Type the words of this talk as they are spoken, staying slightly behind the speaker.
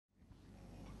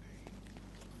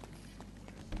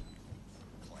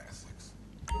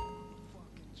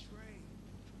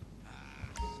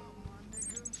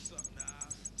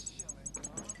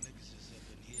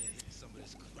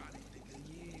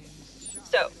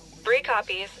3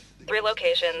 copies, 3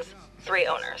 locations, 3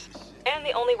 owners. And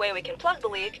the only way we can plug the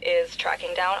leak is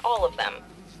tracking down all of them.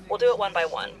 We'll do it one by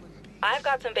one. I've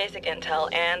got some basic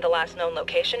intel and the last known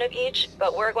location of each,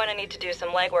 but we're going to need to do some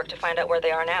legwork to find out where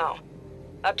they are now.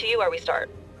 Up to you where we start.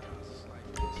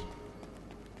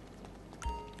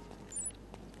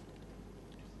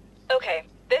 Okay,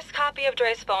 this copy of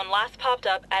Dre's phone last popped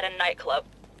up at a nightclub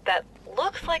that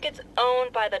looks like it's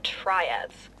owned by the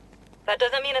Triads. That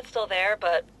doesn't mean it's still there,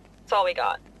 but it's all we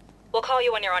got. We'll call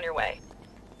you when you're on your way.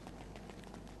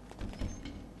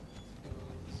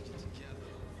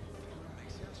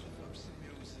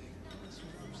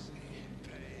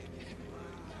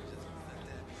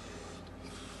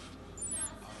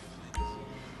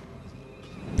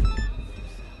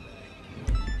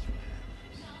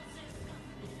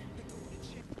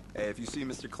 Hey, if you see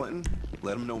Mr. Clinton,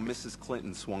 let him know Mrs.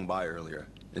 Clinton swung by earlier.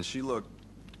 And she looked...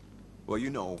 well,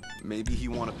 you know, maybe he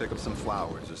want to pick up some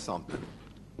flowers or something.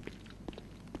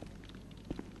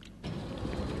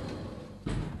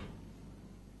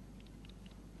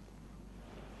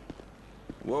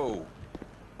 Whoa.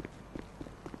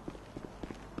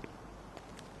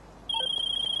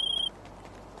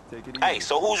 Take it easy. Hey,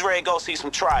 so who's ready to go see some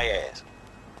Triads?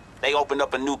 They opened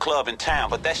up a new club in town,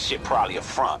 but that shit probably a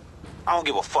front. I don't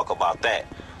give a fuck about that.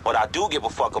 What I do give a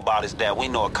fuck about is that we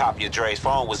know a copy of Dre's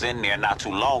phone was in there not too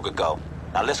long ago.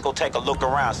 Now let's go take a look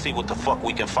around, see what the fuck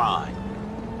we can find.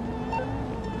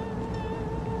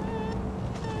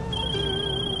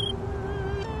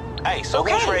 Hey, so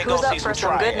who's ready to go see some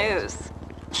Triads? Good news.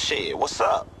 Shit, what's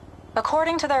up?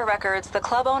 According to their records, the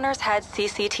club owners had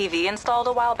CCTV installed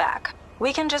a while back.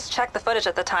 We can just check the footage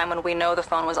at the time when we know the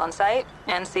phone was on site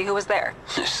and see who was there.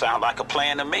 Sound like a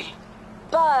plan to me.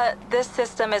 But this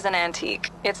system is an antique.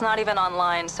 It's not even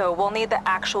online, so we'll need the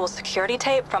actual security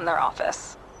tape from their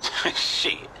office.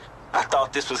 Shit, I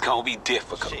thought this was gonna be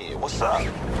difficult. Shit, what's up?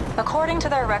 According to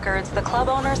their records, the club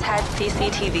owners had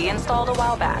CCTV installed a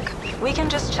while back. We can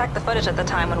just check the footage at the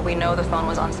time when we know the phone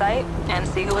was on site and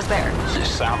see who was there.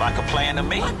 Sound like a plan to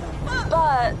me.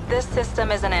 But this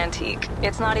system is an antique.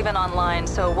 It's not even online,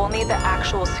 so we'll need the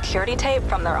actual security tape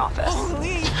from their office.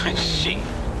 Shit,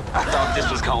 I thought this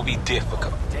was gonna be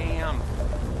difficult. Damn.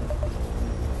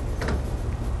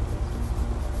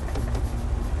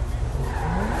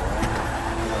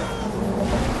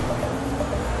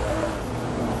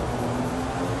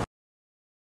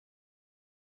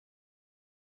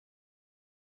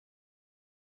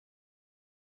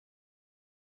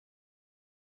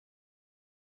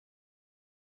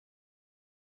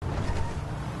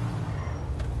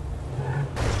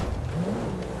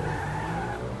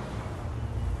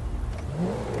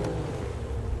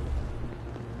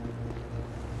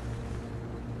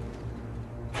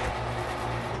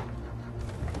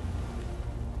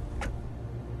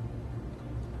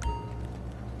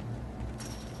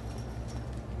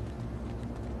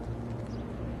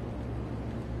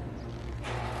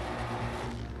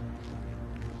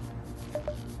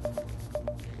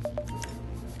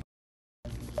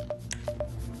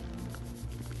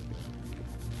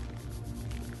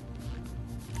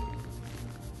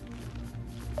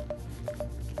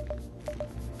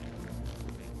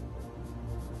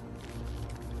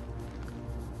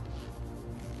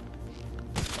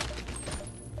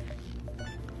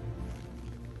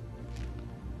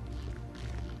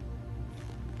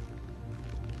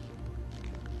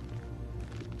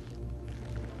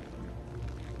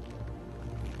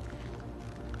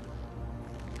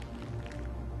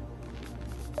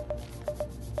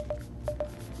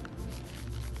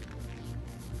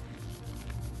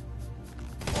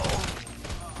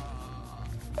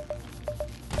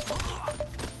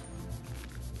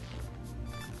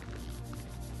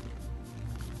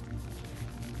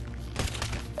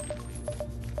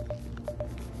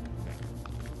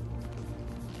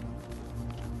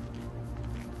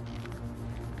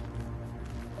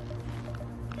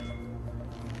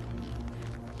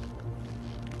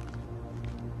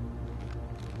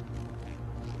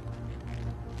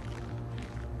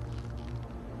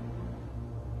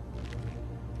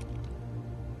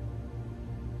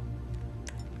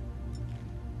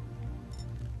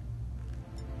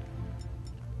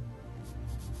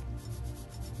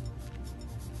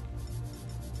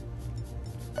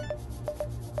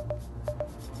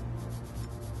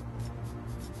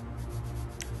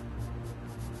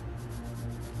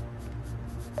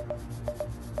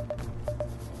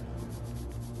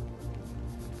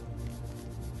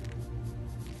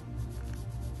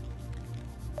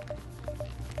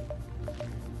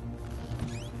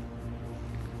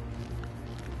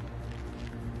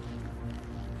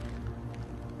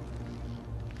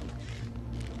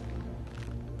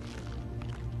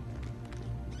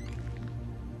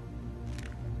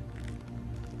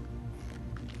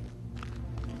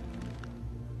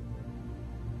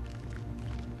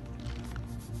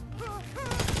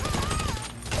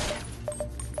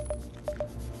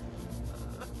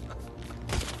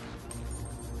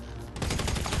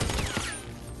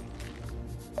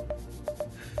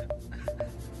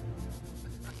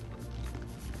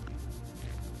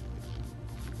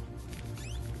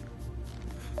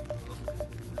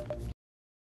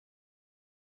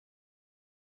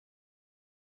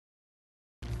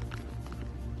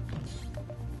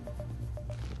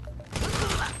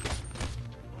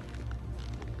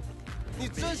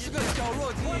 真是个小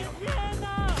弱鸡！天哪！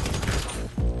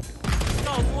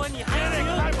要摸你还行？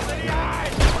看我的厉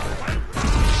害！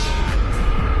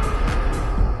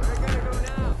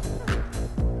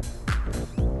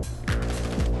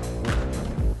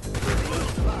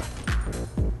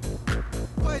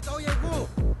快找掩护！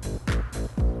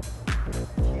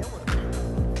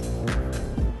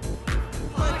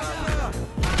快点啊！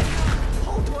后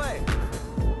退！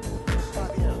下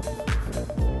边。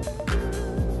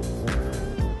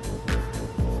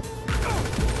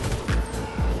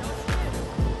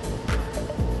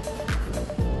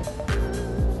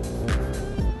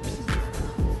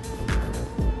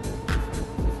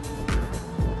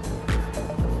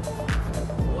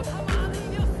我他妈的一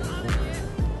定要杀了你！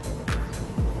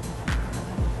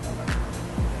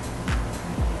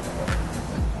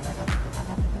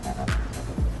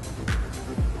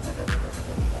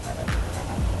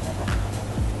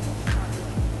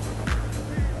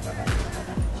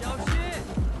小心！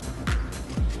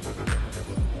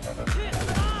去死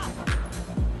他！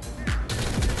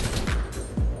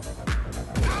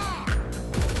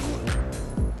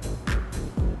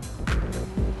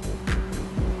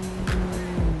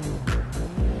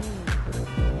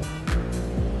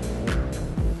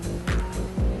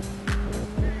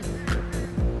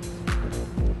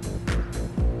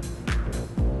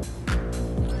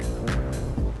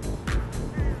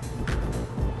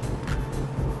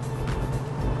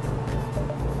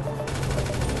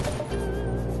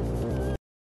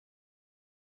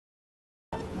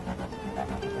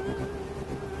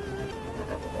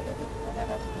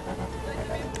在这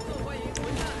边不受欢迎，滚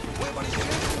蛋！我要把你先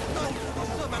到处都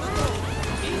射满了洞。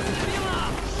你死定了！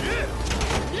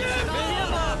打电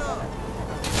吧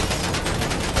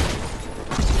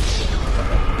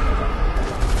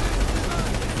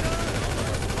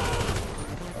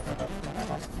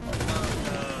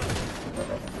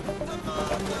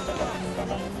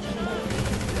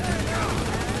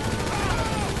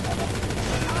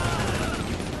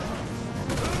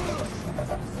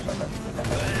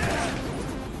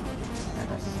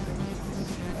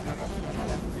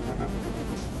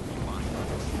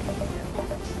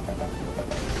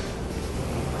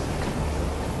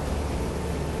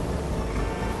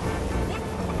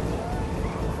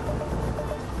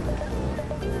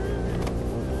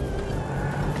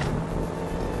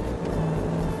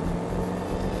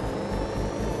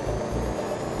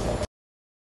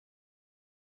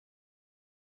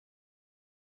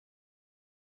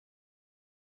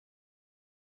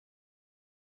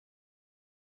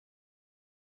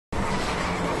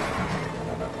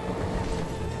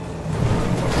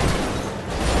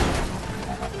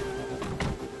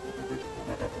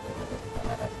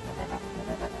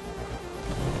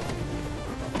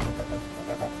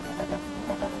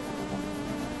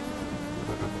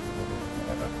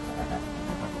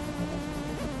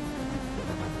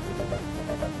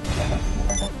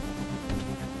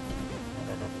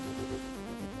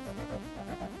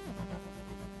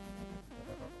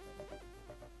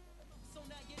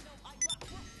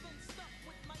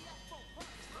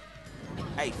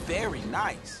！Hey, very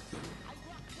nice.